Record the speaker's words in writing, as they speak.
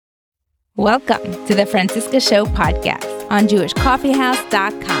Welcome to the Francisca Show podcast on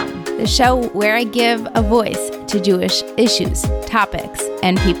JewishCoffeehouse.com, the show where I give a voice to Jewish issues, topics,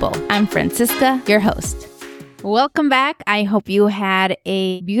 and people. I'm Francisca, your host. Welcome back. I hope you had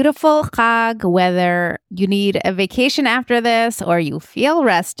a beautiful Chag, whether you need a vacation after this or you feel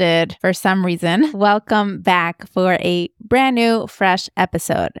rested for some reason. Welcome back for a brand new, fresh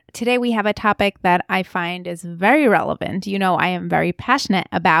episode. Today we have a topic that I find is very relevant. You know, I am very passionate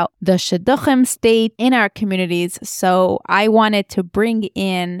about the Shiduchim state in our communities, so I wanted to bring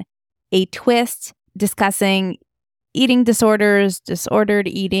in a twist discussing eating disorders, disordered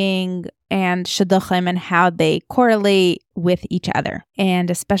eating, and Shiduchim and how they correlate with each other.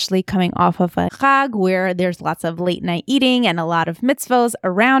 And especially coming off of a Chag where there's lots of late night eating and a lot of mitzvos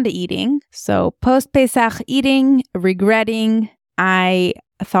around eating. So post-Pesach eating, regretting, I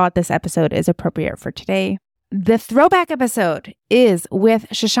thought this episode is appropriate for today. The throwback episode is with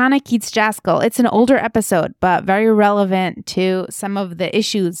Shoshana Keats-Jaskal. It's an older episode, but very relevant to some of the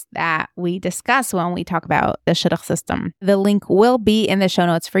issues that we discuss when we talk about the Shidduch system. The link will be in the show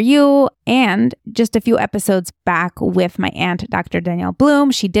notes for you. And just a few episodes back with my aunt, Dr. Danielle Bloom,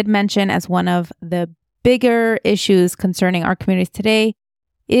 she did mention as one of the bigger issues concerning our communities today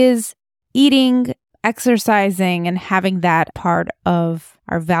is eating, exercising, and having that part of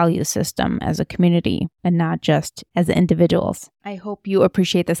our value system as a community and not just as individuals. I hope you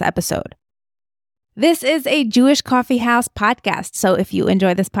appreciate this episode. This is a Jewish Coffee House podcast, so if you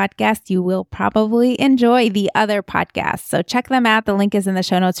enjoy this podcast, you will probably enjoy the other podcasts. So check them out. The link is in the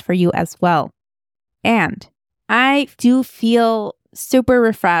show notes for you as well. And I do feel super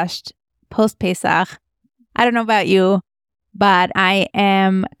refreshed post-Pesach. I don't know about you, but I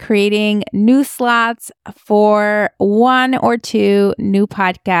am creating new slots for one or two new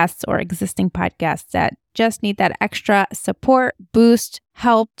podcasts or existing podcasts that just need that extra support, boost,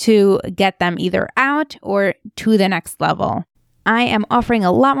 help to get them either out or to the next level. I am offering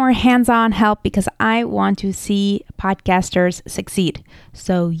a lot more hands-on help because I want to see podcasters succeed.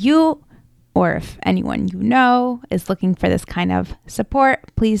 So you, or if anyone you know is looking for this kind of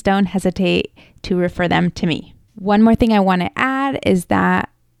support, please don't hesitate to refer them to me. One more thing I want to add is that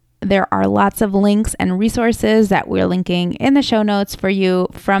there are lots of links and resources that we're linking in the show notes for you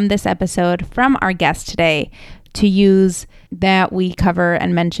from this episode, from our guest today, to use that we cover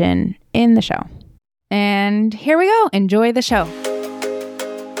and mention in the show. And here we go. Enjoy the show.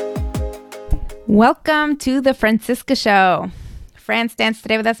 Welcome to the Francisca Show. Fran stands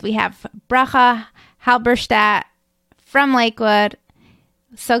today with us. We have Bracha Halberstadt from Lakewood.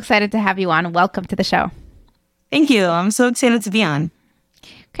 So excited to have you on. Welcome to the show. Thank you. I'm so excited to be on.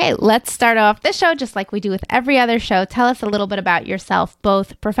 Okay, let's start off the show just like we do with every other show. Tell us a little bit about yourself,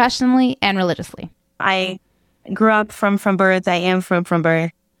 both professionally and religiously. I grew up from birth. I am from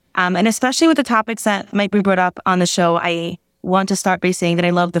birth. And especially with the topics that might be brought up on the show, I want to start by saying that I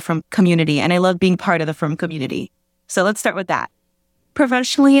love the Frum community and I love being part of the Frum community. So let's start with that.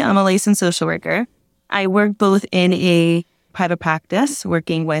 Professionally, I'm a licensed social worker. I work both in a private practice,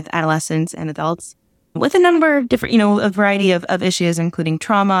 working with adolescents and adults, with a number of different, a variety of issues, including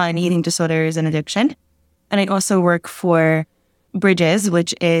trauma and eating disorders and addiction. And I also work for Bridges,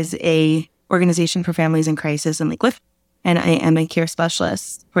 which is a organization for families in crisis in Lakewood. And I am a care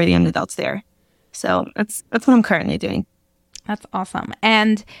specialist for the young adults there. So that's what I'm currently doing. That's awesome.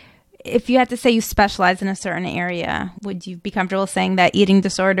 And if you had to say you specialize in a certain area, would you be comfortable saying that eating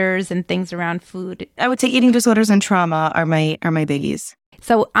disorders and things around food? I would say eating disorders and trauma are my biggies.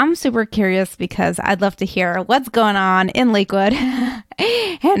 So I'm super curious because I'd love to hear what's going on in Lakewood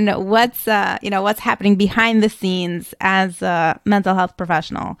and what's happening behind the scenes as a mental health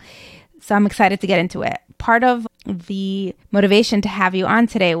professional. So I'm excited to get into it. Part of the motivation to have you on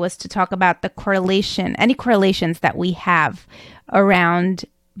today was to talk about the any correlations that we have around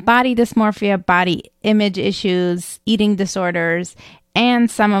body dysmorphia, body image issues, eating disorders,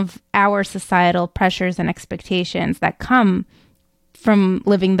 and some of our societal pressures and expectations that come from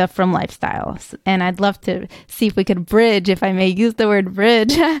living the Frum lifestyles. And I'd love to see if we could bridge, if I may use the word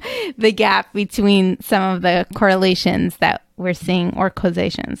bridge, the gap between some of the correlations that we're seeing or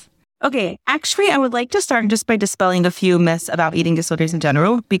causations. Okay, actually, I would like to start just by dispelling a few myths about eating disorders in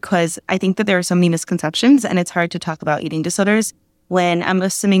general, because I think that there are so many misconceptions and it's hard to talk about eating disorders when I'm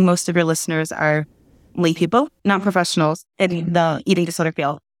assuming most of your listeners are lay people, not professionals in the eating disorder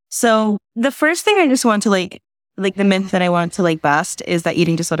field. So the first thing I just want to the myth that I want to bust is that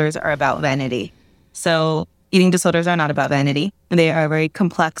eating disorders are about vanity. So eating disorders are not about vanity. They are very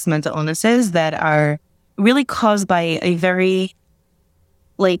complex mental illnesses that are really caused by a very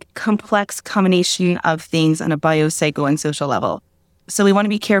complex combination of things on a bio, psycho, and social level. So we want to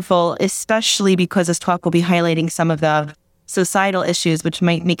be careful, especially because this talk will be highlighting some of the societal issues, which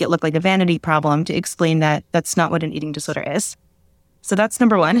might make it look like a vanity problem, to explain that that's not what an eating disorder is. So that's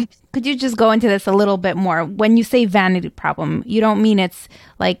number one. Could you just go into this a little bit more? When you say vanity problem, you don't mean it's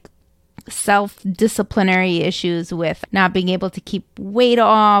like self-disciplinary issues with not being able to keep weight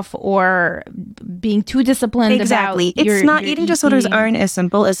off or being too disciplined. Exactly. About It's not, eating disorders aren't as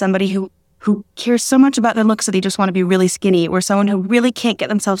simple as somebody who cares so much about their looks that they just want to be really skinny, or someone who really can't get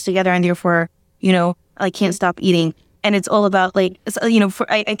themselves together and therefore, like can't stop eating. And it's all about like,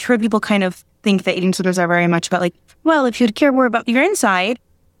 I heard people kind of think that eating disorders are very much about like, well, if you'd care more about your inside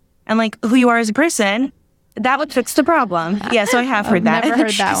and like who you are as a person, that would fix the problem. Yeah, so I have heard that. Never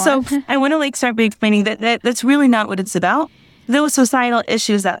heard that So one. I want to like start by explaining that that's really not what it's about. Those societal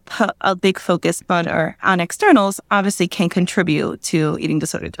issues that put a big focus on externals obviously can contribute to eating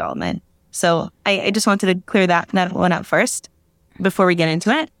disorder development. So I just wanted to clear that one up first before we get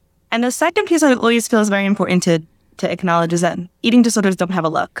into it. And the second piece I always feel is very important to acknowledge is that eating disorders don't have a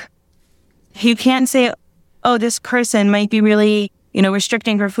look. You can't say, oh, this person might be really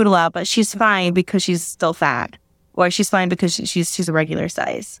restricting her food a lot, but she's fine because she's still fat, or she's fine because she's a regular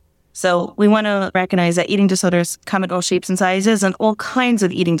size. So we want to recognize that eating disorders come in all shapes and sizes, and all kinds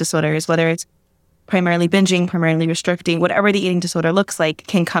of eating disorders, whether it's primarily binging, primarily restricting, whatever the eating disorder looks like,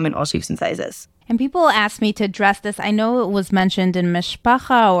 can come in all shapes and sizes. And people ask me to address this. I know it was mentioned in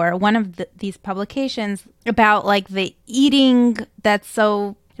Mishpacha or one of these publications about like the eating that's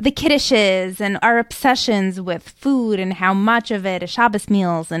so... the kiddishes and our obsessions with food and how much of it is Shabbos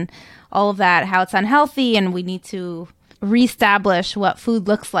meals and all of that, how it's unhealthy, and we need to reestablish what food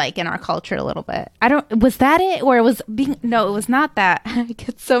looks like in our culture a little bit. Was that it? Or it was not that. I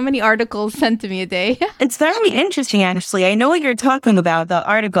get so many articles sent to me a day. It's very interesting, actually. I know what you're talking about, the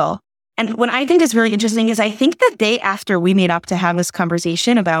article. And what I think is really interesting is I think the day after we made up to have this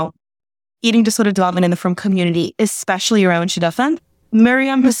conversation about eating disorder development in the frum community, especially around Shiduchim,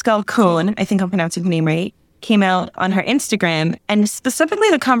 Miriam Pascal Cohn, I think I'm pronouncing her name right, came out on her Instagram, and specifically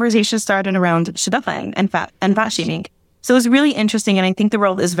the conversation started around Shiduchim and fat shaming. So it was really interesting, and I think the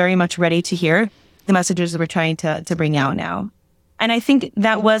world is very much ready to hear the messages that we're trying to bring out now. And I think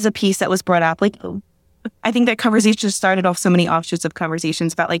that was a piece that was brought up. Like, I think that conversation started off so many offshoots of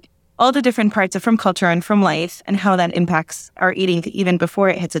conversations about like all the different parts of from culture and from life and how that impacts our eating even before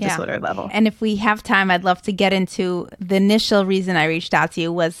it hits a disorder level. And if we have time, I'd love to get into the initial reason I reached out to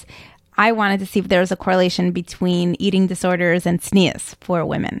you was I wanted to see if there was a correlation between eating disorders and SNEAs for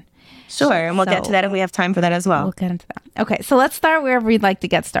women. Sure, and we'll get to that if we have time for that as well. We'll get into that. Okay, so let's start wherever you'd like to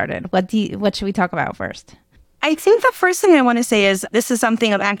get started. What should we talk about first? I think the first thing I want to say is this is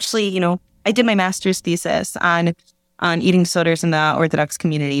something of actually, I did my master's thesis on eating disorders in the Orthodox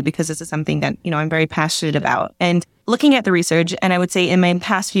community because this is something that, I'm very passionate about. And looking at the research, and I would say in my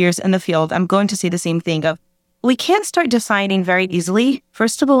past few years in the field, I'm going to say the same thing of we can't start deciding very easily,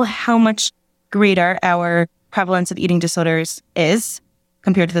 first of all, how much greater our prevalence of eating disorders is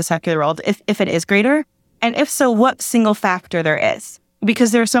compared to the secular world, if it is greater, and if so, what single factor there is.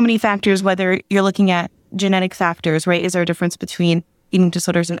 Because there are so many factors, whether you're looking at genetic factors, right? Is there a difference between eating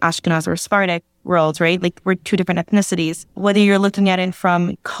disorders in Ashkenaz or Sephardic worlds, right? Like we're two different ethnicities. Whether you're looking at it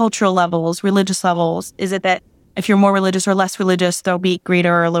from cultural levels, religious levels, is it that if you're more religious or less religious, there'll be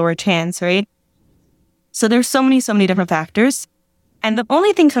greater or lower chance, right? So there's so many different factors. And the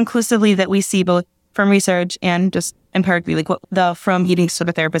only thing conclusively that we see both from research and just empirically, like what the from eating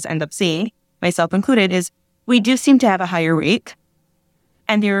disorder therapists end up seeing, myself included, is we do seem to have a higher rate.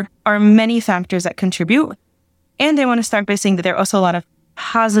 And there are many factors that contribute. And I want to start by saying that there are also a lot of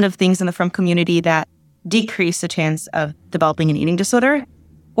positive things in the frum community that decrease the chance of developing an eating disorder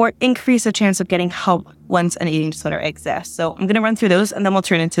or increase the chance of getting help once an eating disorder exists. So I'm going to run through those and then we'll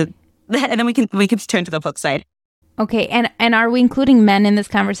turn into that, and then we can turn to the flip side. Okay, and are we including men in this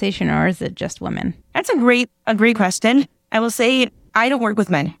conversation or is it just women? That's a great question. I will say I don't work with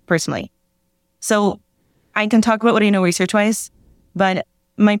men personally. So I can talk about what I know research-wise, but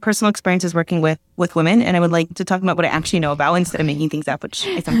my personal experience is working with women, and I would like to talk about what I actually know about instead of making things up, which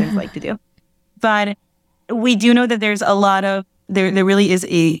I sometimes like to do. But we do know that there's a lot of, there really is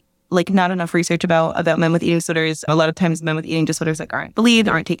not enough research about men with eating disorders. A lot of times men with eating disorders aren't believed,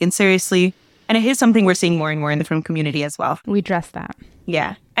 aren't taken seriously. And it is something we're seeing more and more in the frum community as well. We address that.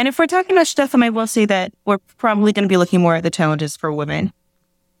 Yeah. And if we're talking about Shiduchim, I will say that we're probably going to be looking more at the challenges for women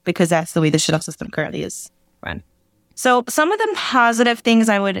because that's the way the Shidduch system currently is run. So some of the positive things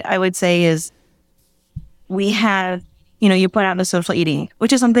I would say is we have, you put out the social eating,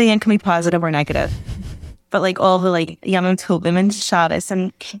 which is something that can be positive or negative. But like all the Yom Tovim and Shabbos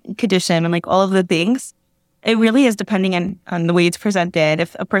and Shiduchim and like all of the things, It really is depending on the way it's presented.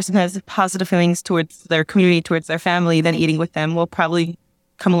 If a person has positive feelings towards their community, towards their family, then eating with them will probably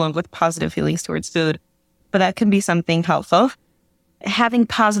come along with positive feelings towards food. But that can be something helpful. Having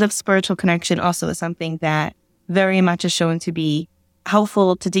positive spiritual connection also is something that very much is shown to be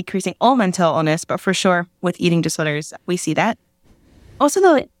helpful to decreasing all mental illness, but for sure with eating disorders, we see that. Also,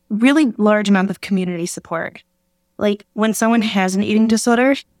 the really large amount of community support. Like when someone has an eating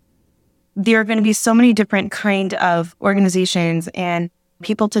disorder, there are going to be so many different kind of organizations and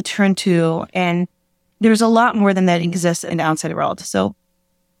people to turn to. And there's a lot more than that exists in the outside world. So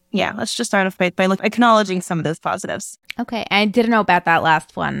yeah, let's just start off by acknowledging some of those positives. Okay. I didn't know about that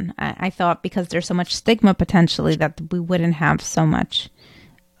last one. I thought because there's so much stigma potentially that we wouldn't have so much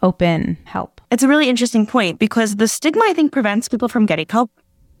open help. It's a really interesting point because the stigma, I think, prevents people from getting help.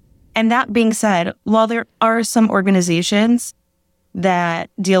 And that being said, while there are some organizations that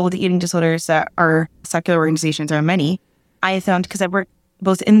deal with eating disorders that are secular organizations, there are many. I found, because I work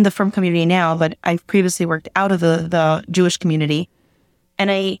both in the frum community now, but I've previously worked out of the Jewish community. And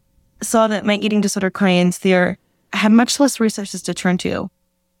I saw that my eating disorder clients there have much less resources to turn to.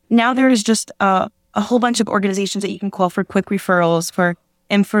 Now there is just a whole bunch of organizations that you can call for quick referrals, for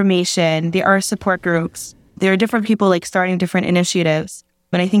information. There are support groups. There are different people like starting different initiatives.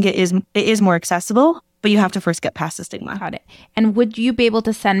 But I think it is more accessible, but you have to first get past the stigma. Got it. And would you be able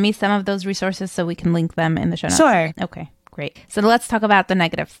to send me some of those resources so we can link them in the show notes? Sure. Okay, great. So let's talk about the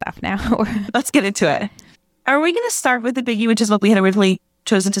negative stuff now. Let's get into it. Are we going to start with the biggie, which is what we had originally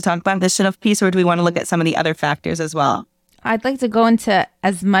chosen to talk about, the shut-off piece, or do we want to look at some of the other factors as well? I'd like to go into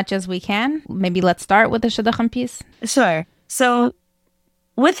as much as we can. Maybe let's start with the Shiduchim piece. Sure. So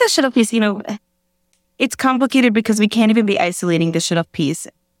with the shut-off piece, it's complicated because we can't even be isolating the shut-off piece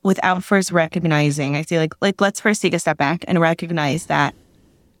without first recognizing. I feel like let's first take a step back and recognize that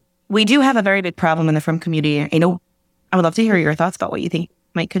we do have a very big problem in the frum community. I would love to hear your thoughts about what you think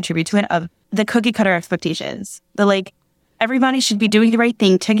might contribute to it, of the cookie cutter expectations. Everybody should be doing the right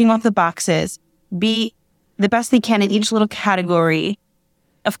thing, ticking off the boxes, be the best they can in each little category.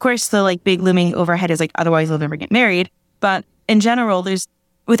 Of course, the big looming overhead is otherwise they'll never get married. But in general, there's,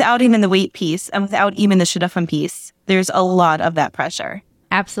 without even the weight piece and without even the shidduchim piece, there's a lot of that pressure.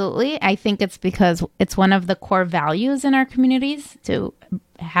 Absolutely. I think it's because it's one of the core values in our communities to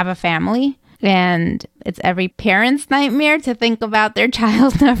have a family. And it's every parent's nightmare to think about their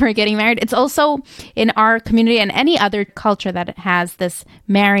child never getting married. It's also in our community and any other culture that has this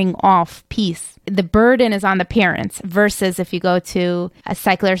marrying off piece. The burden is on the parents versus if you go to a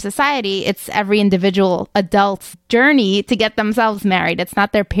secular society, it's every individual adult's journey to get themselves married. It's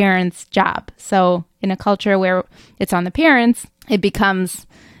not their parents' job. So in a culture where it's on the parents, it becomes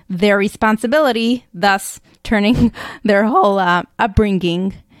their responsibility, thus turning their whole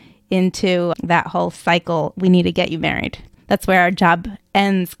upbringing into that whole cycle. We need to get you married. That's where our job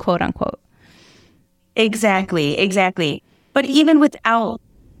ends, quote unquote. Exactly. But even without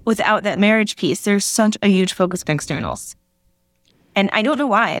that marriage piece, there's such a huge focus on externals. And I don't know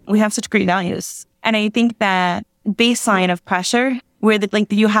why. We have such great values. And I think that baseline of pressure where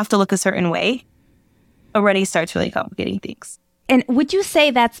you have to look a certain way already starts really complicating things. And would you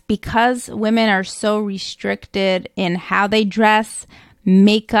say that's because women are so restricted in how they dress,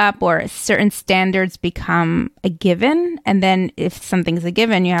 makeup, or certain standards become a given, and then if something's a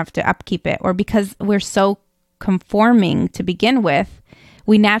given, you have to upkeep it? Or because we're so conforming to begin with,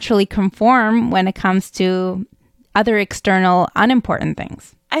 we naturally conform when it comes to other external, unimportant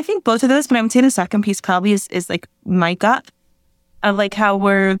things? I think both of those, but I would say the second piece probably is my gut of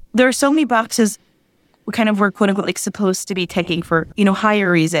how there are so many boxes we're quote unquote supposed to be taking for,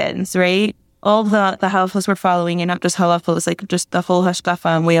 higher reasons, right? All the halachos we're following, and not just halachos, just the whole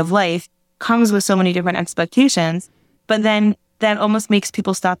hashkafa way of life comes with so many different expectations. But then that almost makes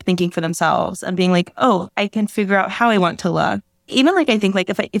people stop thinking for themselves and being oh, I can figure out how I want to look. Even I think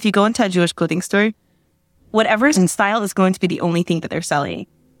if you go into a Jewish clothing store, whatever's in style is going to be the only thing that they're selling.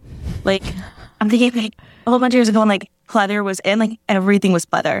 I'm thinking a whole bunch of years ago when pleather was in, everything was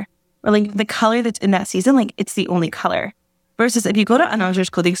pleather. Or the color that's in that season, it's the only color. Versus if you go to a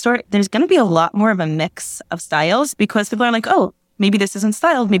non-Jewish clothing store, there's going to be a lot more of a mix of styles because people are oh, maybe this isn't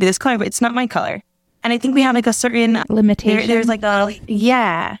styled, maybe this color, but it's not my color. And I think we have a certain limitation. There's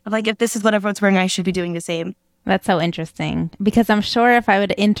if this is what everyone's wearing, I should be doing the same. That's so interesting, because I'm sure if I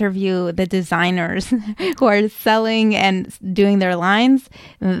would interview the designers who are selling and doing their lines,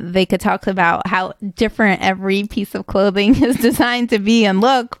 they could talk about how different every piece of clothing is designed to be and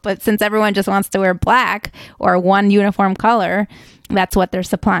look. But since everyone just wants to wear black or one uniform color, that's what they're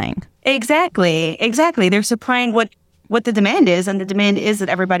supplying. Exactly. They're supplying what what the demand is. And the demand is that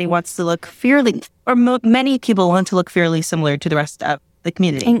everybody wants to look fairly, or many people want to look fairly similar to the rest of the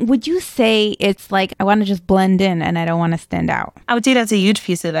community. And would you say it's like, I want to just blend in and I don't want to stand out? I would say that's a huge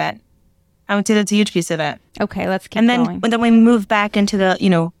piece of it. Okay, let's keep going. And then we move back into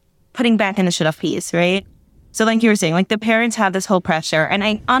the, putting back in the shit off piece, right? So like you were saying, like the parents have this whole pressure. And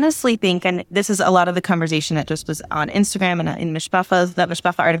I honestly think, and this is a lot of the conversation that just was on Instagram and in that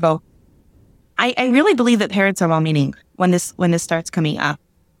Mishpacha article, I really believe that parents are well-meaning when this starts coming up.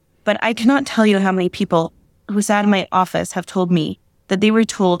 But I cannot tell you how many people who sat in my office have told me that they were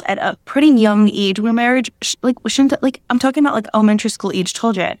told at a pretty young age where marriage, I'm talking about like elementary school age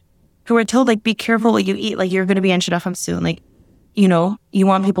children who were told, like, be careful what you eat, like you're going to be on Shiduchim soon. Like, you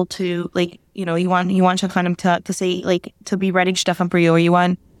want people to, like, you want Shidduchim to say, like, to be ready Shidduchim for you, or you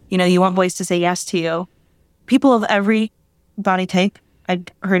want boys to say yes to you. People of every body type, I've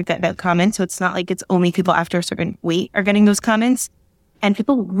heard that comment, so it's not like it's only people after a certain weight are getting those comments. And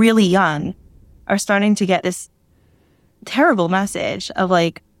people really young are starting to get this terrible message of,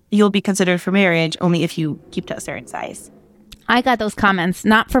 like, you'll be considered for marriage only if you keep to a certain size. I got those comments,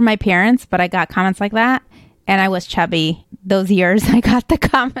 not from my parents, but I got comments like that. And I was chubby those years. I got the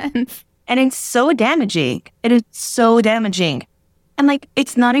comments. And it's so damaging. It is so damaging. And like,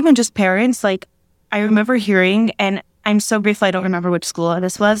 it's not even just parents. Like, I remember hearing, and I'm so grateful I don't remember which school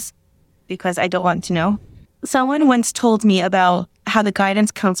this was because I don't want to know. Someone once told me about how the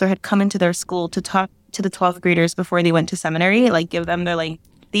guidance counselor had come into their school to talk to the 12th graders before they went to seminary, like give them their, like,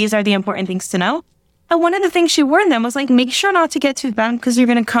 these are the important things to know. And one of the things she warned them was, like, make sure not to get too bad because you're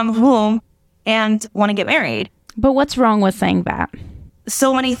going to come home and want to get married. But what's wrong with saying that?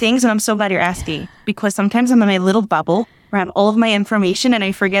 So many things, and I'm so glad you're asking, because sometimes I'm in my little bubble where I have all of my information and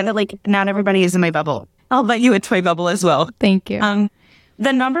I forget that, like, not everybody is in my bubble. I'll let you into my bubble as well. Thank you.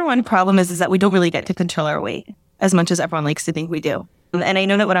 The number one problem is that we don't really get to control our weight as much as everyone likes to think we do. And I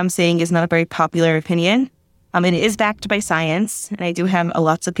know that what I'm saying is not a very popular opinion. It is backed by science, and I do have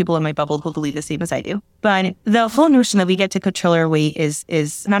lots of people in my bubble who believe the same as I do. But the whole notion that we get to control our weight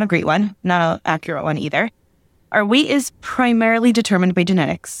is not a great one, not an accurate one either. Our weight is primarily determined by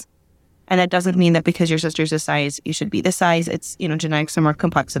genetics. And that doesn't mean that because your sister's this size, you should be this size. It's, genetics are more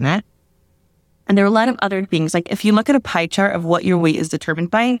complex than that. And there are a lot of other things. Like, if you look at a pie chart of what your weight is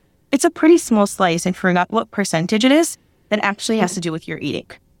determined by, it's a pretty small slice. I forgot what percentage it is that actually has to do with your eating,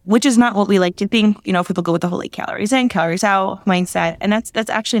 which is not what we like to think. People go with the whole, like, calories in, calories out mindset. And that's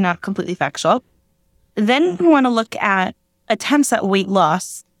actually not completely factual. Then we want to look at attempts at weight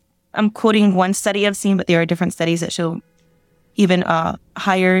loss. I'm quoting one study I've seen, but there are different studies that show even a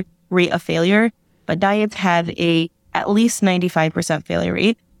higher rate of failure. But diets have at least 95% failure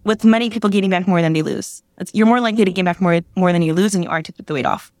rate, with many people gaining back more than they lose. You're more likely to gain back more than you lose than you are to put the weight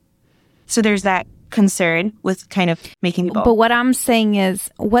off. So there's that concern with kind of making people. But what I'm saying is,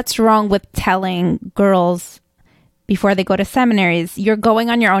 what's wrong with telling girls before they go to seminaries, you're going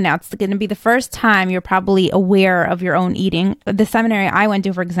on your own now. It's going to be the first time you're probably aware of your own eating. The seminary I went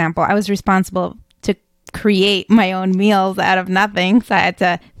to, for example, I was responsible to create my own meals out of nothing. So I had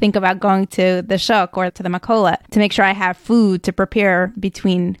to think about going to the shuk or to the makola to make sure I have food to prepare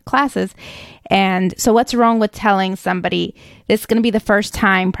between classes. And so what's wrong with telling somebody this is going to be the first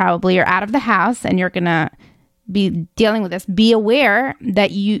time probably you're out of the house and you're going to be dealing with this? Be aware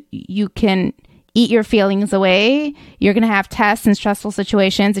that you can eat your feelings away. You're going to have tests and stressful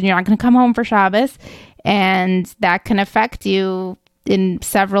situations, and you're not going to come home for Shabbos. And that can affect you in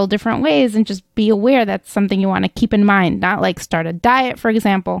several different ways. And just be aware that's something you want to keep in mind, not like start a diet, for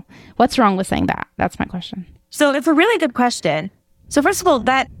example. What's wrong with saying that? That's my question. So it's a really good question. So first of all,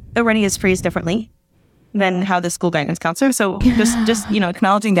 that already is phrased differently than how the school guidance counselor. So just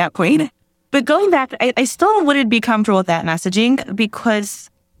acknowledging that point. But going back, I still wouldn't be comfortable with that messaging because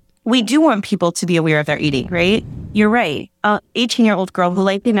we do want people to be aware of their eating, right? You're right. An 18-year-old girl who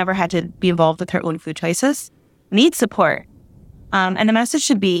likely never had to be involved with her own food choices needs support. And the message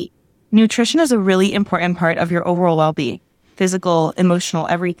should be, nutrition is a really important part of your overall well-being, physical, emotional,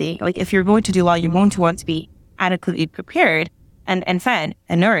 everything. Like, if you're going to do well, you're going to want to be adequately prepared and fed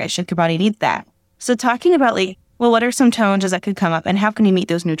and nourished, and your body needs that. So talking about, like, well, what are some challenges that could come up and how can you meet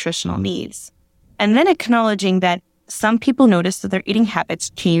those nutritional needs? And then acknowledging that some people notice that their eating habits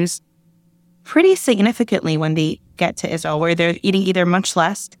change pretty significantly when they get to Israel, where they're eating either much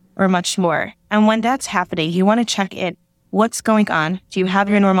less or much more. And when that's happening, you want to check in. What's going on? Do you have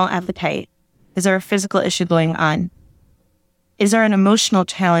your normal appetite? Is there a physical issue going on? Is there an emotional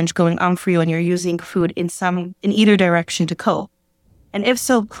challenge going on for you and you're using food in either direction to cope? And if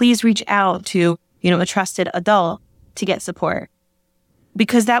so, please reach out to, a trusted adult to get support.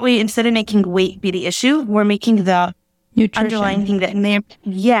 Because that way, instead of making weight be the issue, we're making the underlying thing that may,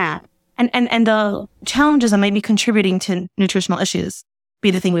 and the challenges that might be contributing to nutritional issues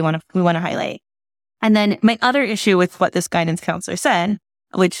be the thing we want to highlight. And then my other issue with what this guidance counselor said,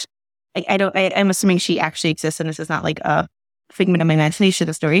 which I'm assuming she actually exists and this is not like a figment of my imagination,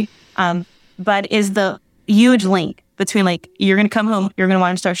 the story, but is the huge link between like, you're going to come home, you're going to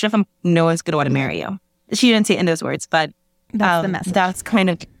want to start Shiduchim, no one's going to want to marry you. She didn't say it in those words, but that's the message. That's kind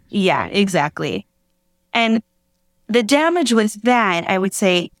of, yeah, exactly. And the damage with that, I would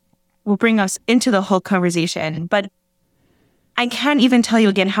say, will bring us into the whole conversation. But I can't even tell you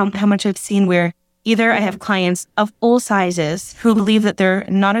again how much I've seen where either I have clients of all sizes who believe that they're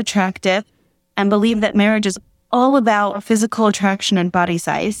not attractive and believe that marriage is all about physical attraction and body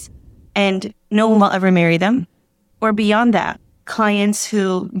size, and no one will ever marry them. Or beyond that, clients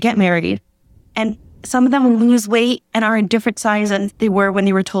who get married and some of them lose weight and are a different size than they were when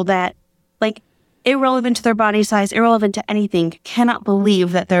they were told that. Like, irrelevant to their body size, irrelevant to anything, cannot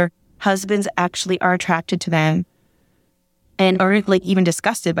believe that their husbands actually are attracted to them and are like even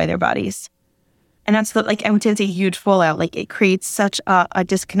disgusted by their bodies. And that's like, I would say it's a huge fallout. Like, it creates such a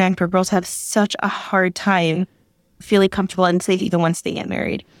disconnect where girls have such a hard time feeling comfortable and safe even once they get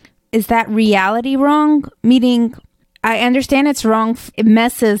married. Is that reality wrong? Meaning, I understand it's wrong. It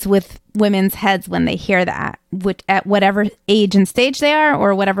messes with women's heads when they hear that, at whatever age and stage they are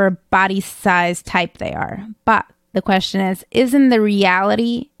or whatever body size type they are. But the question is, isn't the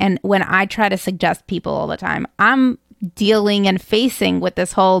reality, and when I try to suggest people all the time, I'm dealing and facing with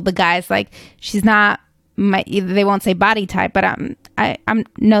this whole, the guy's like, she's not my, they won't say body type, but I'm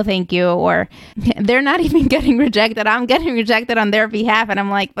no thank you, or they're not even getting rejected. I'm getting rejected on their behalf. And I'm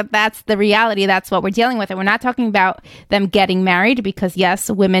like, but that's the reality. That's what we're dealing with. And we're not talking about them getting married, because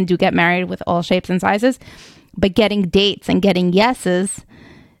yes, women do get married with all shapes and sizes, but getting dates and getting yeses,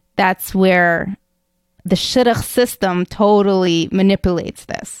 that's where the shidduch system totally manipulates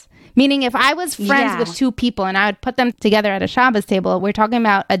this. Meaning, if I was friends with two people and I would put them together at a Shabbos table, we're talking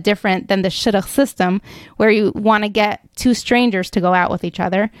about a different than the shidduch system, where you want to get two strangers to go out with each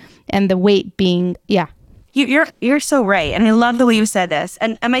other, and the weight being, You're so right, and I love the way you said this.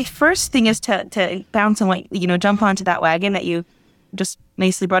 And my first thing is to bounce on jump onto that wagon that you just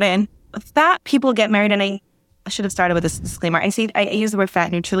nicely brought in. Fat people get married, and I should have started with this disclaimer. I use the word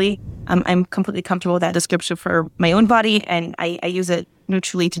fat neutrally. I'm completely comfortable with that description for my own body, and I use it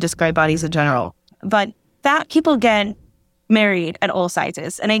neutrally to describe bodies in general. But fat people get married at all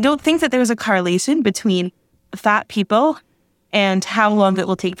sizes. And I don't think that there's a correlation between fat people and how long it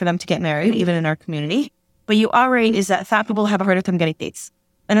will take for them to get married, even in our community. But you are right, is that fat people have a harder time getting dates.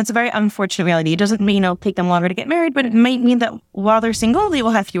 And it's a very unfortunate reality. It doesn't mean it'll take them longer to get married, but it might mean that while they're single, they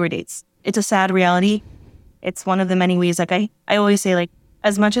will have fewer dates. It's a sad reality. It's one of the many ways, like I always say, like,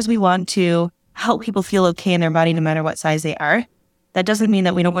 as much as we want to help people feel okay in their body, no matter what size they are, that doesn't mean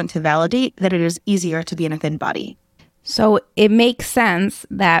that we don't want to validate that it is easier to be in a thin body. So it makes sense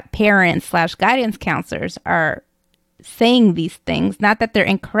that parents/guidance counselors are saying these things, not that they're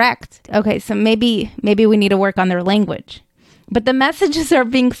incorrect. Okay, so maybe we need to work on their language. But the messages are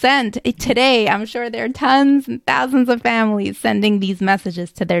being sent today. I'm sure there are tons and thousands of families sending these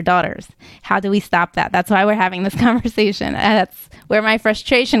messages to their daughters. How do we stop that? That's why we're having this conversation. That's where my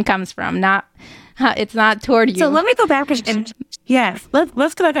frustration comes from. It's not toward you. So let me go back and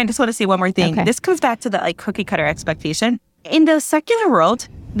let's go back. I just want to say one more thing. Okay. This comes back to the cookie cutter expectation. In the secular world,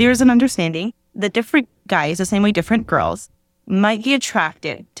 there's an understanding that different guys, the same way different girls, might be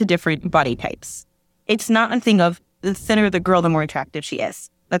attracted to different body types. It's not a thing of the thinner the girl, the more attractive she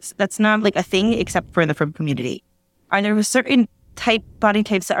is. That's not like a thing except for in the frum community. Are there certain body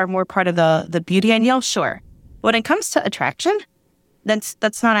types that are more part of the beauty ideal? Sure. When it comes to attraction,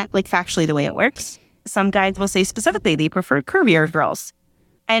 that's not like factually the way it works. Some guys will say specifically they prefer curvier girls.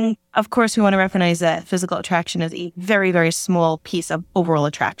 And of course, we want to recognize that physical attraction is a very, very small piece of overall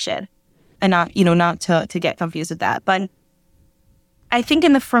attraction. And not to get confused with that. But I think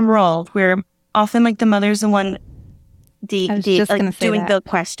in the frum world, where often like the mother's the one doing the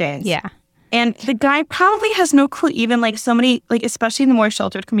questions. Yeah. And the guy probably has no clue, even like so many, like especially in the more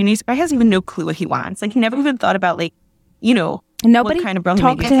sheltered communities, the guy has even no clue what he wants. Like he never even thought about nobody what kind of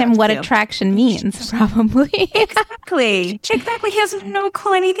talked to him what attraction means, probably. Exactly. He has no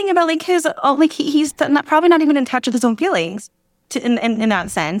clue anything about like his, he's probably not even in touch with his own feelings in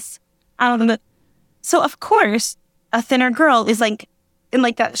that sense. So of course, a thinner girl is like, in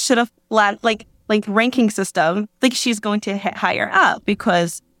like that should have like ranking system, like she's going to hit higher up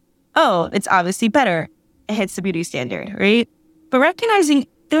because, it's obviously better. It hits the beauty standard, right? But recognizing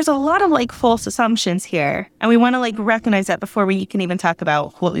there's a lot of like false assumptions here, and we want to like recognize that before we can even talk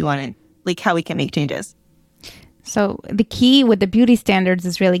about what we want and like how we can make changes. So the key with the beauty standards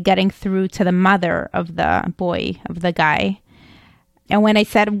is really getting through to the mother of the boy, of the guy. And when I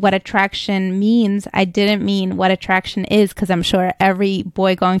said what attraction means, I didn't mean what attraction is, because I'm sure every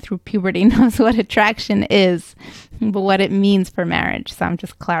boy going through puberty knows what attraction is, but what it means for marriage. So I'm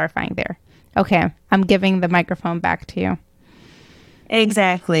just clarifying there. Okay, I'm giving the microphone back to you.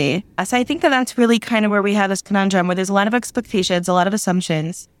 Exactly. So I think that that's really kind of where we have this conundrum, where there's a lot of expectations, a lot of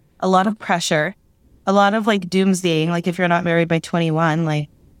assumptions, a lot of pressure, a lot of like doomsdaying. Like if you're not married by 21, like,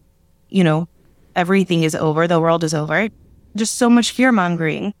 you know, everything is over, the world is over. Just so much fear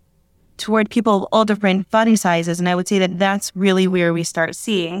mongering toward people of all different body sizes. And I would say that that's really where we start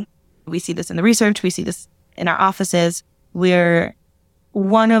seeing. We see this in the research. We see this in our offices, where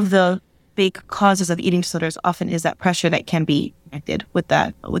one of the big causes of eating disorders often is that pressure that can be connected with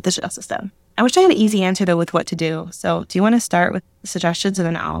the justice system. I wish I had an easy answer though with what to do. So do you want to start with the suggestions, and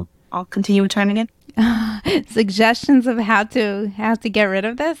then I'll continue with chiming in? Suggestions of how to get rid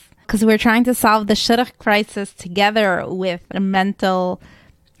of this? Because we're trying to solve the shidduch crisis together with a mental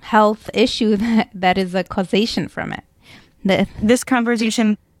health issue that is a causation from it. This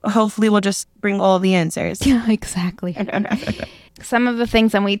conversation hopefully will just bring all the answers. Yeah, exactly. Some of the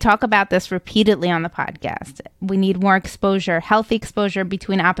things, and we talk about this repeatedly on the podcast, we need more exposure, healthy exposure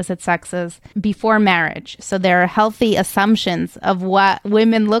between opposite sexes before marriage. So there are healthy assumptions of what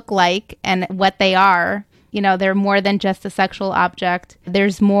women look like and what they are. You know, they're more than just a sexual object.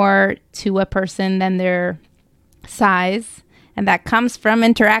 There's more to a person than their size. And that comes from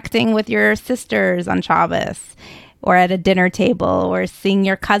interacting with your sisters on Shabbos, or at a dinner table, or seeing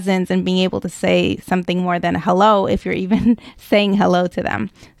your cousins and being able to say something more than hello if you're even saying hello to them.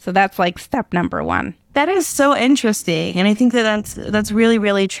 So that's like step number one. That is so interesting. And I think that that's really,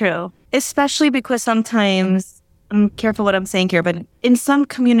 really true. Especially because sometimes, I'm careful what I'm saying here, but in some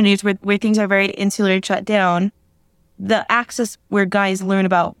communities where things are very insular and shut down, the access where guys learn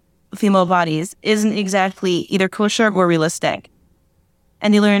about female bodies isn't exactly either kosher or realistic.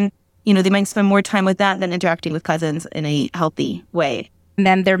 And they learn, you know, they might spend more time with that than interacting with cousins in a healthy way. And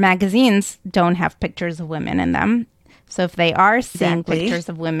then their magazines don't have pictures of women in them. So if they are seeing pictures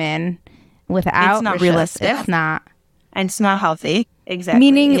of women without, it's not realistic. It's not. And it's not healthy. Exactly.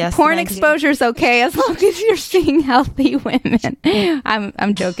 Meaning porn exposure is okay as long as you're seeing healthy women.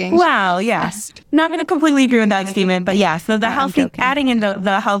 I'm joking. Wow, yes. Not going to completely agree with that statement, but yeah. So the healthy, adding in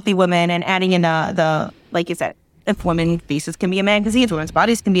the healthy women and adding in the like you said, if women's faces can be in magazines, women's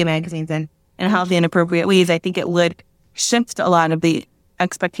bodies can be in magazines, and in healthy and appropriate ways, I think it would shift a lot of the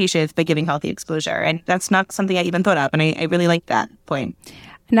expectations by giving healthy exposure. And that's not something I even thought of, and I really like that point.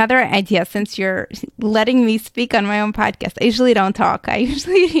 Another idea, since you're letting me speak on my own podcast, I usually don't talk. I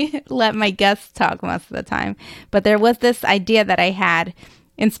usually let my guests talk most of the time. But there was this idea that I had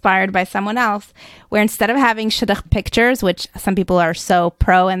inspired by someone else, where instead of having shidduch pictures, which some people are so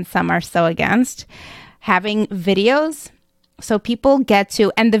pro and some are so against, having videos. So people get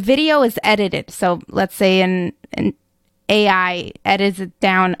to, and the video is edited. So let's say an AI edits it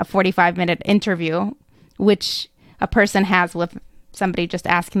down a 45-minute interview, which a person has with somebody just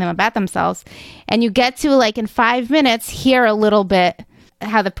asking them about themselves. And you get to, like, in 5 minutes, hear a little bit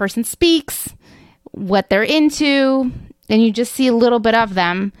how the person speaks, what they're into, and you just see a little bit of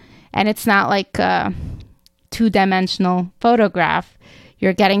them. And it's not like a two-dimensional photograph.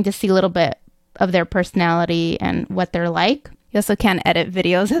 You're getting to see a little bit of their personality and what they're like. You also can edit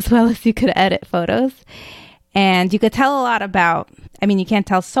videos as well as you could edit photos. And you could tell a lot about, I mean, you can't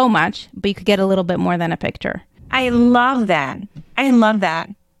tell so much, but you could get a little bit more than a picture. I love that.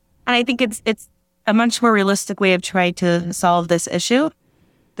 And I think it's a much more realistic way of trying to solve this issue.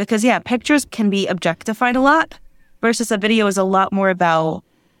 Because, yeah, pictures can be objectified a lot, versus a video is a lot more about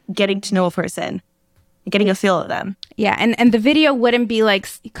getting to know a person, getting a feel of them. Yeah, and the video wouldn't be like,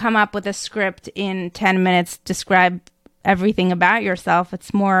 come up with a script in 10 minutes, describe everything about yourself.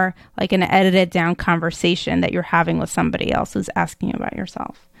 It's more like an edited down conversation that you're having with somebody else who's asking about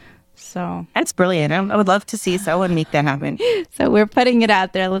yourself. So that's brilliant. I would love to see someone make that happen. So we're putting it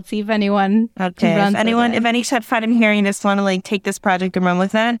out there. Let's see if anyone if any chef fun in hearing this want to like take this project and run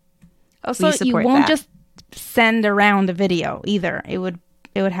with that. Also, you won't just send around a video either. It would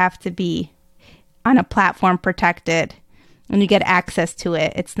have to be on a platform protected, and you get access to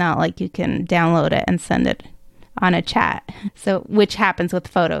it. It's not like you can download it and send it on a chat. So, which happens with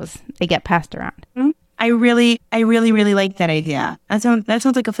photos. They get passed around. Mm-hmm. I really like that idea. That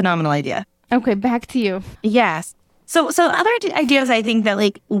sounds like a phenomenal idea. Okay, back to you. Yes. So other ideas I think that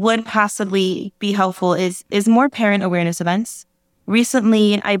like would possibly be helpful is more parent awareness events.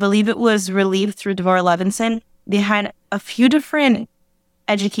 Recently, I believe it was relieved through Devorah Levinson. They had a few different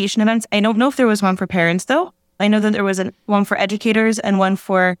education events. I don't know if there was one for parents though, I know that there was one for educators and one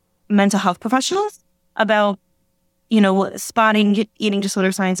for mental health professionals about, spotting eating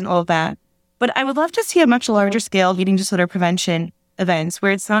disorder signs and all of that. But I would love to see a much larger scale of eating disorder prevention events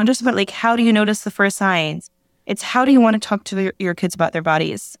where it's not just about how do you notice the first signs? It's how do you want to talk to your kids about their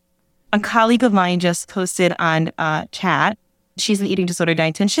bodies? A colleague of mine just posted on chat. She's an eating disorder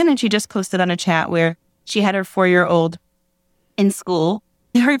dietitian, and she just posted on a chat where she had her 4-year-old in school.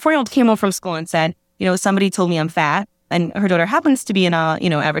 Her 4-year-old came home from school and said, somebody told me I'm fat. And her daughter happens to be in a,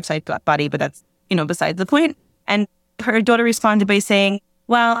 average size body, but that's, besides the point. And her daughter responded by saying,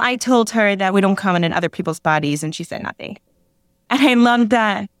 well, I told her that we don't comment on other people's bodies, and she said nothing. And I love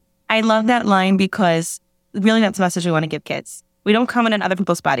that. I love that line because really that's the message we want to give kids. We don't comment on other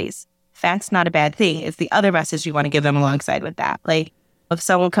people's bodies. Fat's not a bad thing. It's the other message you want to give them alongside with that. If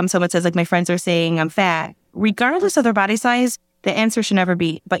someone comes home and says, my friends are saying I'm fat, regardless of their body size, the answer should never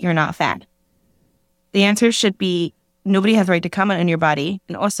be, but you're not fat. The answer should be, nobody has the right to comment on your body.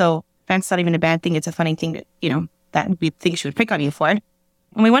 And also, fat's not even a bad thing. It's a funny thing that, that would be things she would pick on you for. And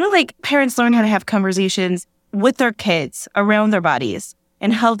we want to parents learn how to have conversations with their kids around their bodies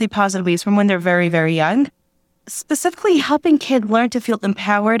in healthy, positive ways from when they're very, very young. Specifically helping kids learn to feel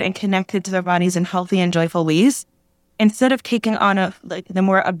empowered and connected to their bodies in healthy and joyful ways, instead of taking on the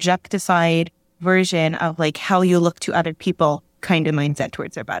more objectified version of how you look to other people kind of mindset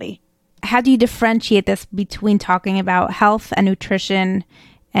towards their body. How do you differentiate this between talking about health and nutrition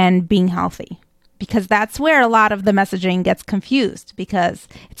and being healthy? Because that's where a lot of the messaging gets confused, because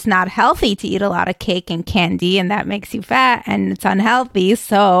it's not healthy to eat a lot of cake and candy, and that makes you fat, and it's unhealthy.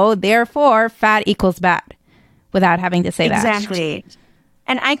 So therefore, fat equals bad, without having to say that. Exactly.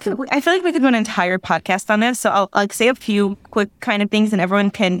 And I feel like we could do an entire podcast on this. So I'll say a few quick kind of things, and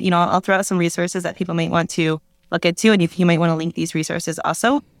everyone can, I'll throw out some resources that people might want to look into, and you might want to link these resources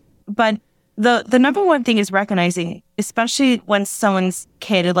also. But the number one thing is recognizing, especially when someone's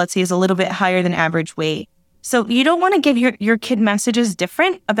kid, let's say, is a little bit higher than average weight. So you don't want to give your kid messages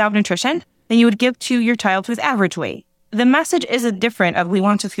different about nutrition than you would give to your child who's average weight. The message isn't different of we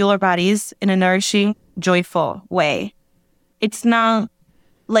want to fuel our bodies in a nourishing, joyful way. It's not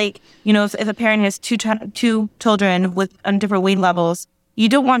if a parent has two children on different weight levels, you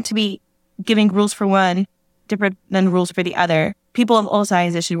don't want to be giving rules for one different than rules for the other. People of all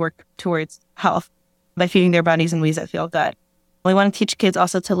sizes should work towards health by feeding their bodies in ways that feel good. We want to teach kids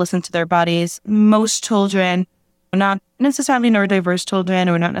also to listen to their bodies. Most children, not necessarily neurodiverse children,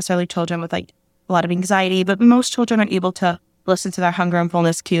 or not necessarily children with a lot of anxiety, but most children are able to listen to their hunger and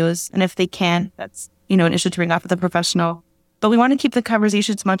fullness cues. And if they can't, that's, an issue to bring up with a professional. But we want to keep the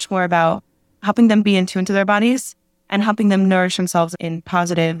conversations much more about helping them be in tune to their bodies and helping them nourish themselves in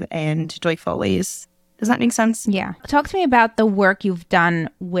positive and joyful ways. Does that make sense? Yeah. Talk to me about the work you've done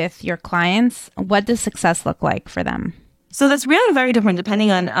with your clients. What does success look like for them? So that's really very different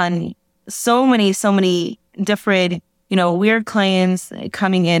depending on so many different, weird clients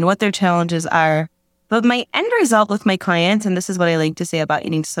coming in, what their challenges are. But my end result with my clients, and this is what I like to say about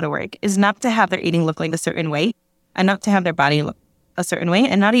eating disorder work, is not to have their eating look like a certain way, and not to have their body look a certain way,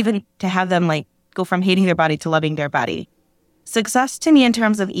 and not even to have them go from hating their body to loving their body. Success to me in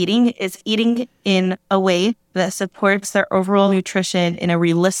terms of eating is eating in a way that supports their overall nutrition in a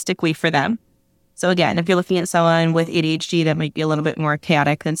realistic way for them. So again, if you're looking at someone with ADHD, that might be a little bit more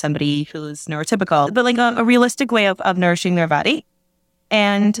chaotic than somebody who's neurotypical, but a realistic way of nourishing their body.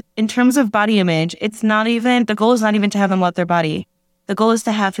 And in terms of body image, the goal is not even to have them love their body. The goal is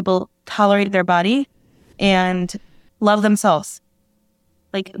to have people tolerate their body and love themselves.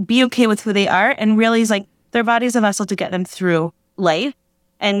 Be okay with who they are and realize their body is a vessel to get them through life,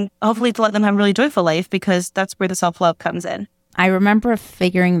 and hopefully to let them have a really joyful life, because that's where the self-love comes in. I remember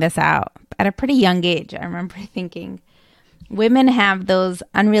figuring this out at a pretty young age. I remember thinking women have those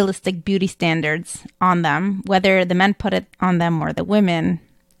unrealistic beauty standards on them, whether the men put it on them or the women,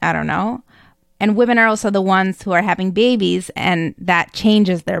 I don't know. And women are also the ones who are having babies, and that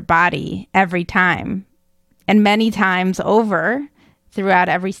changes their body every time, and many times over throughout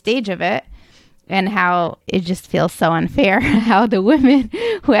every stage of it. And how it just feels so unfair how the women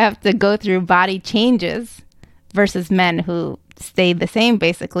who have to go through body changes versus men who stay the same,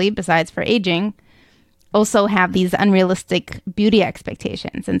 basically, besides for aging, also have these unrealistic beauty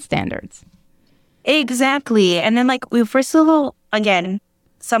expectations and standards. Exactly. And then first of all, again,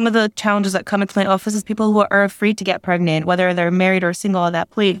 some of the challenges that come into my office is people who are afraid to get pregnant, whether they're married or single at that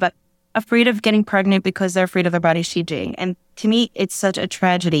point, but afraid of getting pregnant because they're afraid of their body changing. And to me, it's such a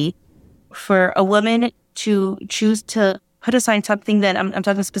tragedy for a woman to choose to put aside something that I'm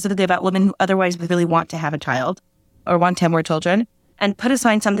talking specifically about women who otherwise really want to have a child or want to have more children, and put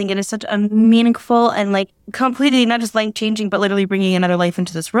aside something that is such a meaningful and like completely not just life changing, but literally bringing another life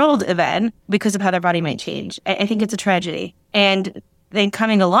into this world event because of how their body might change. I think it's a tragedy. And then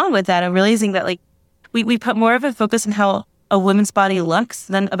coming along with that and realizing that like we put more of a focus on how a woman's body looks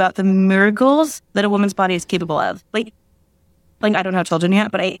than about the miracles that a woman's body is capable of. Like I don't have children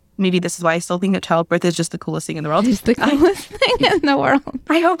yet, but maybe this is why I still think that childbirth is just the coolest thing in the world. It's the coolest thing in the world.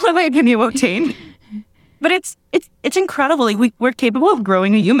 I hope that my opinion won't change. But it's incredible. Like we're capable of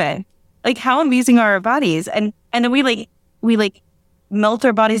growing a human. Like how amazing are our bodies? And then we melt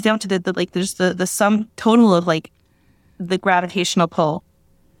our bodies down to the sum total of like the gravitational pull,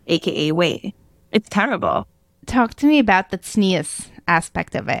 aka weight. It's terrible. Talk to me about the tznius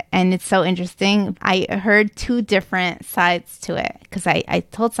aspect of it. And it's so interesting. I heard two different sides to it because I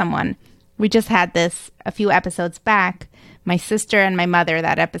told someone, we just had this a few episodes back, my sister and my mother,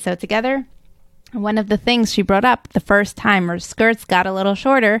 that episode together. One of the things she brought up the first time her skirts got a little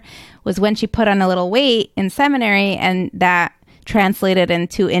shorter was when she put on a little weight in seminary, and that translated in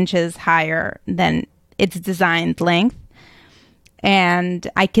 2 inches higher than its designed length. And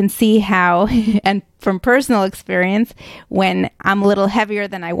I can see how, and from personal experience, when I'm a little heavier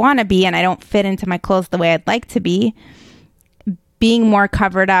than I want to be and I don't fit into my clothes the way I'd like to be, being more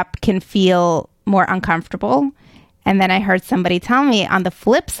covered up can feel more uncomfortable. And then I heard somebody tell me on the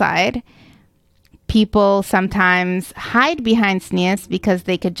flip side, people sometimes hide behind tznius because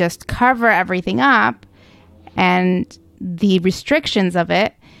they could just cover everything up and the restrictions of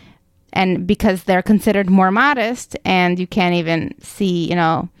it. And because they're considered more modest and you can't even see,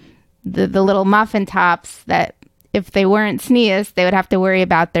 the little muffin tops that if they weren't tznius, they would have to worry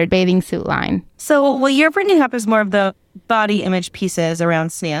about their bathing suit line. So what you're bringing up is more of the body image pieces around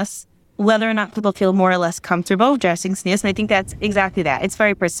tznius, whether or not people feel more or less comfortable dressing tznius. And I think that's exactly that. It's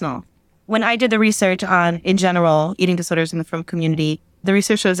very personal. When I did the research on, in general, eating disorders in the frum community, the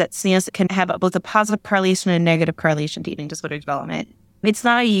research shows that tznius can have both a positive correlation and a negative correlation to eating disorder development. It's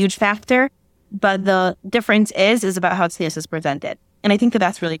not a huge factor, but the difference is about how tznius is presented. And I think that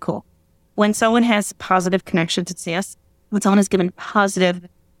that's really cool. When someone has positive connection to tznius, when someone is given positive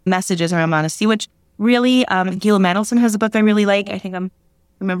messages around modesty, which really, Gila Mandelson has a book I really like. I think I'm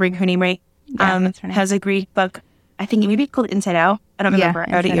remembering her name right. Yeah, that's her name. Has a great book. I think maybe it's called Inside Out. I don't remember.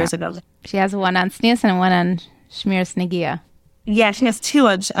 I read it years ago. She has one on tznius and one on Shmir Snegia. Yeah, she has 2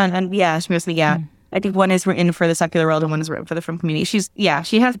 on Shmir Snegia. I think one is written for the secular world and one is written for the frum community.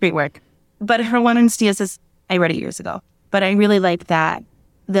 She has great work. But her one on tznius I read it years ago. But I really like that.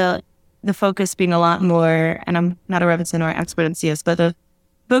 The focus being a lot more, and I'm not a Rebbitzin or expert in tznius, but the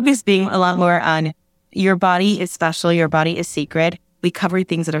focus being a lot more on your body is special, your body is sacred. We cover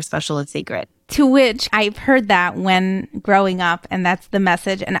things that are special and sacred. To which I've heard that when growing up, and that's the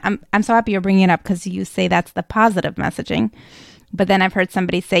message. And I'm so happy you're bringing it up because you say that's the positive messaging. But then I've heard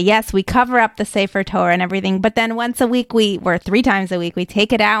somebody say, yes, we cover up the Sefer Torah and everything. But then once a week, or 3 times a week, we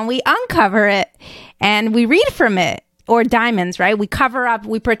take it out and we uncover it and we read from it. Or diamonds, right? We cover up,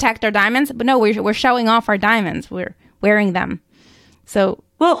 we protect our diamonds. But no, we're showing off our diamonds. We're wearing them. So,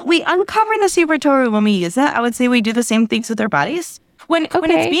 well, we uncover the Sefer Torah when we use that. I would say we do the same things with our bodies. When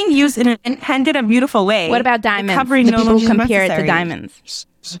it's being used in a beautiful way. What about diamonds? Covering Do people compare it to diamonds?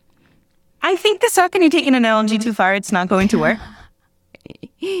 I think the second you take an analogy too far, it's not going to work.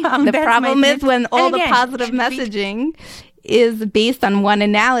 The problem is when all the positive messaging is based on one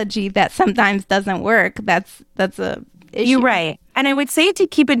analogy that sometimes doesn't work. That's a issue. You're right. And I would say to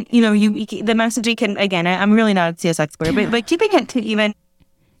keep it, the messaging can, again, I'm really not a CS expert, but keeping it to even...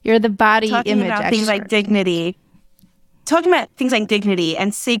 You're the body talking image about expert. things like dignity. Talking about things like dignity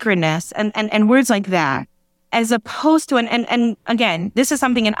and sacredness and words like that, as opposed to, and again, this is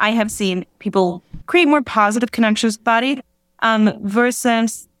something that I have seen people create more positive connections with body,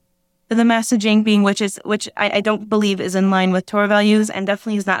 versus the messaging being, which I don't believe is in line with Torah values and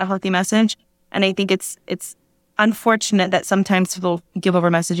definitely is not a healthy message. And I think it's unfortunate that sometimes people give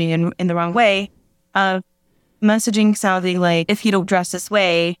over messaging in the wrong way. Messaging sounding like, if you don't dress this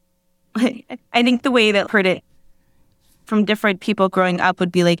way, I think the way that I've heard it from different people growing up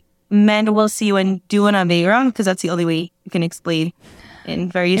would be like, men will see you and do an avera, because that's the only way you can explain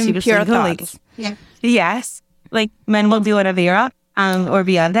in very serious pure thoughts. Like, yes, like men will do an avera, or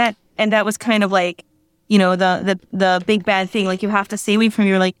beyond that. And that was kind of like, the big bad thing. Like, you have to stay away from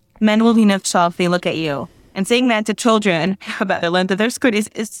your, like, men will be nifshal if they look at you. And saying that to children about the length of their skirt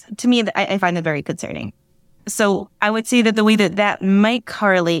is to me, I find it very concerning. So I would say that the way that might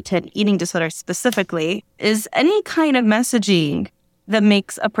correlate to an eating disorder specifically is any kind of messaging that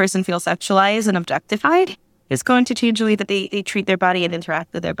makes a person feel sexualized and objectified is going to change the way that they treat their body and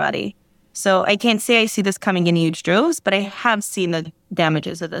interact with their body. So I can't say I see this coming in huge droves, but I have seen the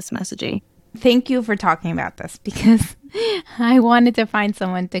damages of this messaging. Thank you for talking about this, because I wanted to find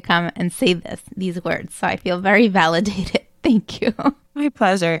someone to come and say these words. So I feel very validated. Thank you. My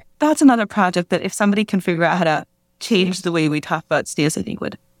pleasure. That's another project that if somebody can figure out how to change the way we talk about STIAs, I think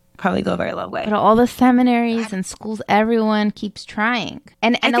would probably go a very long way. But all the seminaries and schools, everyone keeps trying.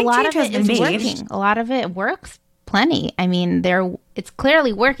 And a lot of it is working. A lot of it works plenty. I mean, it's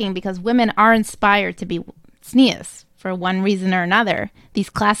clearly working because women are inspired to be SNIAs for one reason or another. These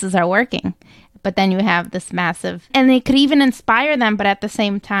classes are working. But then you have this massive, and they could even inspire them, but at the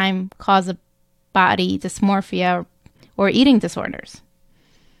same time cause a body dysmorphia or eating disorders.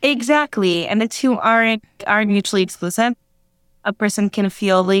 Exactly. And the two aren't mutually exclusive. A person can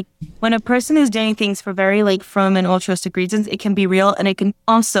feel like when a person is doing things for very like firm and altruistic reasons, it can be real and it can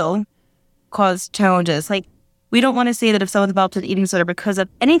also cause challenges. Like, we don't want to say that if someone develops an eating disorder because of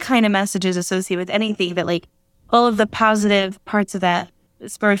any kind of messages associated with anything, that like all of the positive parts of that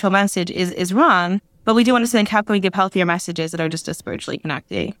spiritual message is wrong. But we do want to say, like, how can we give healthier messages that are just as spiritually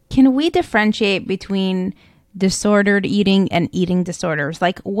connected? Can we differentiate between disordered eating and eating disorders?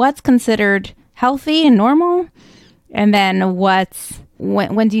 Like, what's considered healthy and normal? And then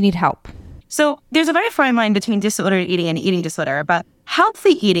when do you need help? So there's a very fine line between disordered eating and eating disorder. But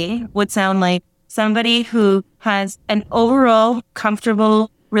healthy eating would sound like somebody who has an overall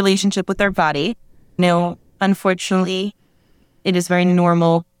comfortable relationship with their body. Unfortunately, it is very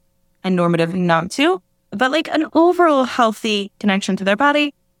normal and normative not to. But like an overall healthy connection to their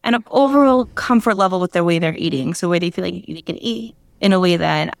body and an overall comfort level with the way they're eating. So where they feel like they can eat in a way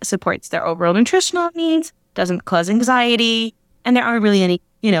that supports their overall nutritional needs, doesn't cause anxiety, and there aren't really any,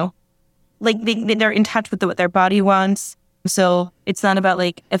 like they're in touch with what their body wants. So it's not about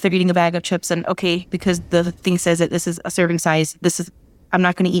like if they're eating a bag of chips and okay, because the thing says that this is a serving size, I'm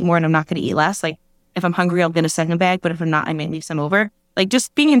not going to eat more and I'm not going to eat less. Like if I'm hungry, I'm going to send a bag, but if I'm not, I might leave some over. Like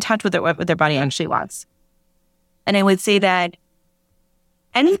just being in touch with what their body actually wants. And I would say that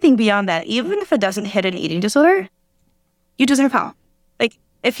anything beyond that, even if it doesn't hit an eating disorder, you deserve help. Like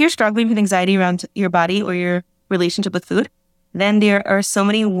if you're struggling with anxiety around your body or your relationship with food, then there are so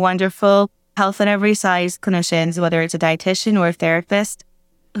many wonderful health at every size clinicians, whether it's a dietitian or a therapist,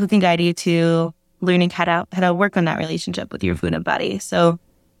 who can guide you to learning how to work on that relationship with your food and body. So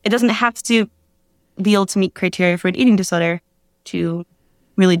it doesn't have to be able to meet criteria for an eating disorder to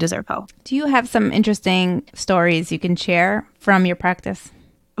really deserve help. Do you have some interesting stories you can share from your practice?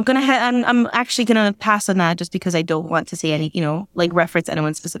 I'm actually gonna pass on that just because I don't want to say any, reference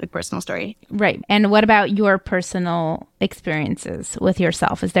anyone's specific personal story. Right. And what about your personal experiences with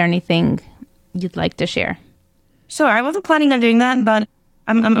yourself? Is there anything you'd like to share? Sure. I wasn't planning on doing that, but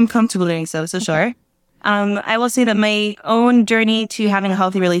I'm comfortable doing so sure. I will say that my own journey to having a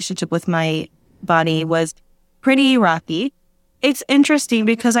healthy relationship with my body was pretty rocky. It's interesting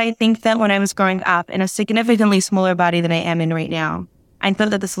because I think that when I was growing up in a significantly smaller body than I am in right now, I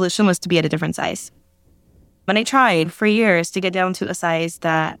thought that the solution was to be at a different size. But I tried for years to get down to a size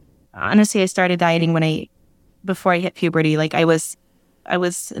that, honestly, I started dieting before I hit puberty. Like I was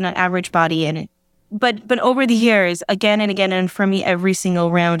in an average body, but over the years, again and again, and for me, every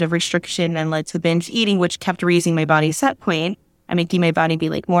single round of restriction then led to binge eating, which kept raising my body's set point and making my body be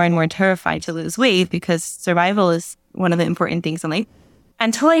like more and more terrified to lose weight because survival is one of the important things in life.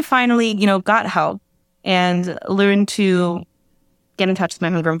 Until I finally, got help and learned to get in touch with my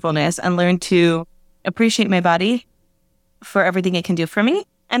hunger and fullness and learn to appreciate my body for everything it can do for me.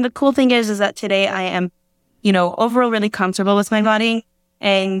 And the cool thing is that today I am, overall really comfortable with my body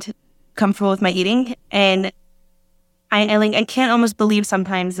and comfortable with my eating. And I can't almost believe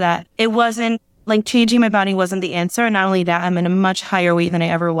sometimes that it wasn't like changing my body wasn't the answer. And not only that, I'm in a much higher weight than I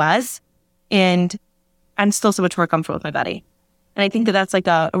ever was. And I'm still so much more comfortable with my body. And I think that that's like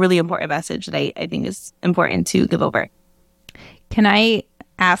a really important message that I think is important to give over. Can I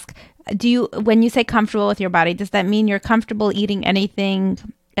ask, when you say comfortable with your body, does that mean you're comfortable eating anything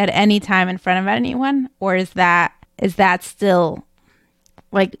at any time in front of anyone? Or is that still,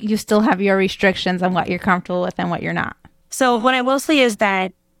 like, you still have your restrictions on what you're comfortable with and what you're not? So what I will say is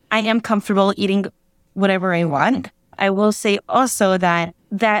that I am comfortable eating whatever I want. I will say also that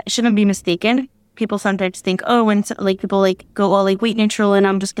shouldn't be mistaken. People sometimes think, when people go all weight neutral and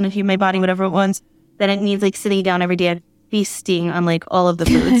I'm just going to feed my body whatever it wants, then it means sitting down every day and feasting on all of the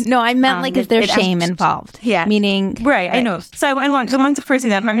foods. No, I meant is there shame involved? Yeah. Meaning... Right, I know. So I want to first say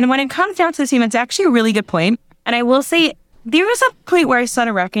that. And when it comes down to the shame, it's actually a really good point. And I will say there was a point where I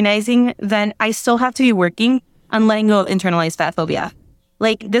started recognizing that I still have to be working on letting go of internalized fat phobia.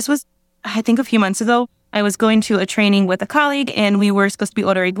 This was, I think, a few months ago. I was going to a training with a colleague and we were supposed to be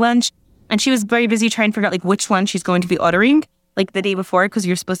ordering lunch. And she was very busy trying to figure out like which one she's going to be ordering like the day before, because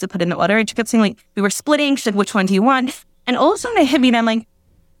you're supposed to put in the order. And she kept saying like, we were splitting. She said, which one do you want? And all of a sudden it hit me, and I'm like,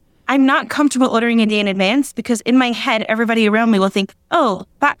 I'm not comfortable ordering a day in advance, because in my head, everybody around me will think, oh,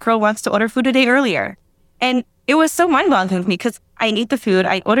 that girl wants to order food a day earlier. And it was so mind-boggling to me, because I ate the food.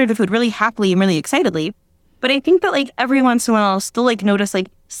 I ordered the food really happily and really excitedly. But I think that like every once in a while, I'll still like notice like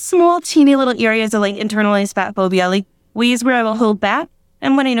small, teeny little areas of like internalized fat phobia, like ways where I will hold back.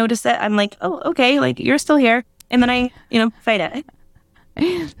 And when I notice it, I'm like, oh, okay, like you're still here. And then I, fight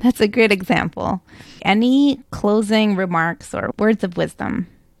it. That's a great example. Any closing remarks or words of wisdom?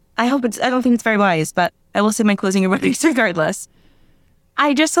 I don't think it's very wise, but I will say my closing remarks regardless.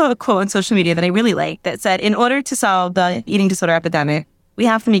 I just saw a quote on social media that I really liked that said, in order to solve the eating disorder epidemic, we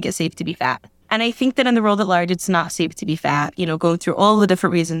have to make it safe to be fat. And I think that in the world at large, it's not safe to be fat, going through all the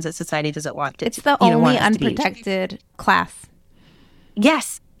different reasons that society doesn't want it. It's the only unprotected class.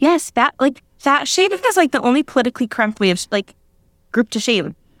 Yes. Fat shaming is like the only politically correct way of like group to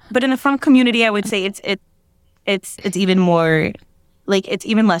shame. But in the frum community, I would say it's even more, like it's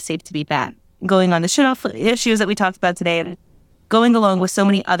even less safe to be fat. Going on the shit-off issues that we talked about today, and going along with so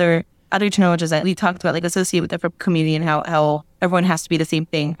many other challenges that we talked about, like associated with the frum community and how everyone has to be the same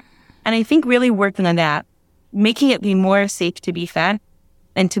thing. And I think really working on that, making it be more safe to be fat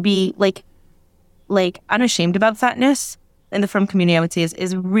and to be like unashamed about fatness in the frum community, I would say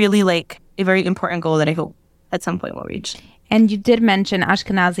is really like a very important goal that I hope at some point we'll reach. And you did mention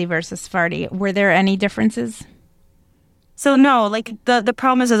Ashkenazi versus Sephardi. Were there any differences? So no, like the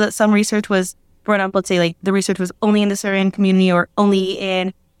problem is that some research was brought up, let's say like the research was only in the Syrian community or only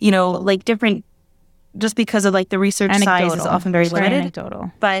in, like different, just because of like the research size is often very limited.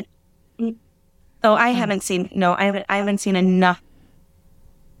 Anecdotal. But I haven't seen, I haven't seen enough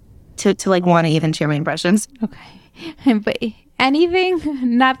to like want to even share my impressions. Okay. But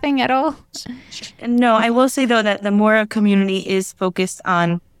anything? Nothing at all? No, I will say though that the more a community is focused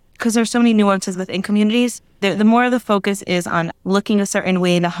on, because there's so many nuances within communities, the more the focus is on looking a certain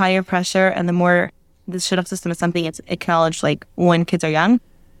way, the higher pressure, and the more the shut-off system is something it's acknowledged like when kids are young,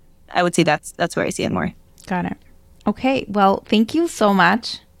 I would say that's where I see it more. Got it. Okay, well, thank you so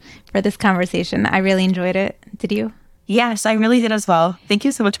much for this conversation. I really enjoyed it. Did you? Yes, I really did as well. Thank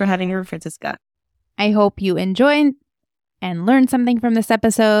you so much for having me, Francisca. I hope you enjoyed and learned something from this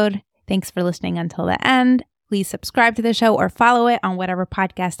episode. Thanks for listening until the end. Please subscribe to the show or follow it on whatever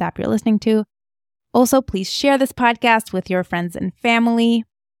podcast app you're listening to. Also, please share this podcast with your friends and family.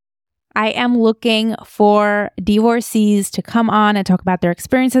 I am looking for divorcees to come on and talk about their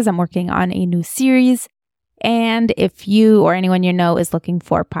experiences. I'm working on a new series. And if you or anyone you know is looking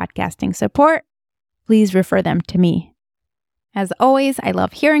for podcasting support, please refer them to me. As always, I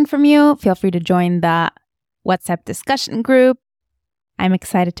love hearing from you. Feel free to join the WhatsApp discussion group. I'm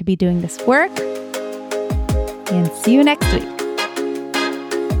excited to be doing this work. And see you next week.